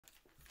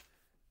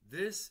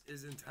This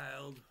is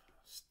entitled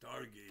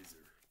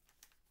Stargazer.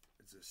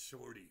 It's a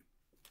shorty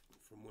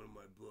from one of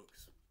my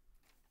books.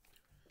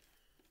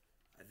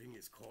 I think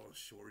it's called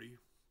Shorty.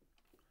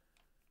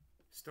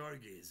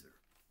 Stargazer.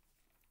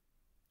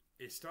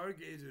 A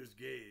stargazer's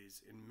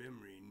gaze in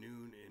memory,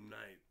 noon and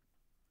night.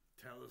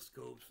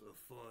 Telescopes of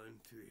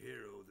fun to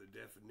hero the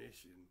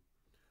definition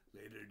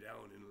later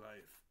down in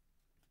life.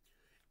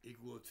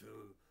 Equal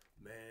to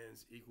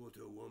man's, equal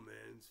to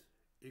woman's,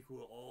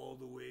 equal all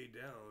the way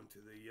down to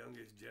the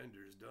youngest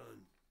genders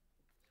done.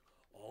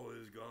 All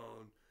is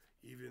gone,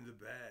 even the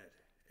bad,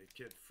 it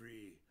kept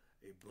free,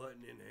 a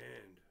button in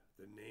hand,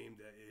 the name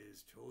that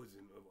is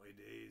chosen of a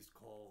day's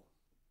call.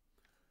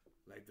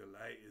 Like the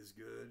light is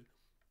good,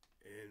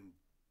 and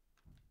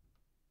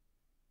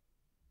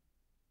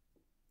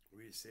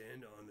we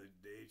ascend on the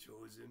day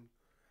chosen,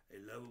 a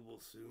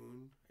lovable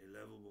soon, a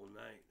lovable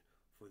night,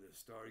 for the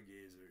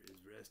stargazer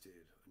is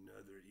rested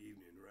another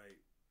evening right.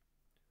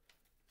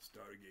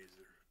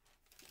 Stargazer.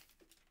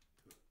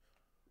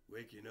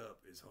 Waking up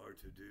is hard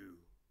to do.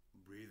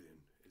 Breathing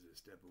is a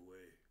step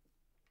away.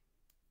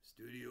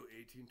 Studio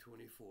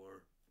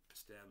 1824,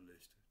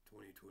 established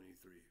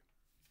 2023.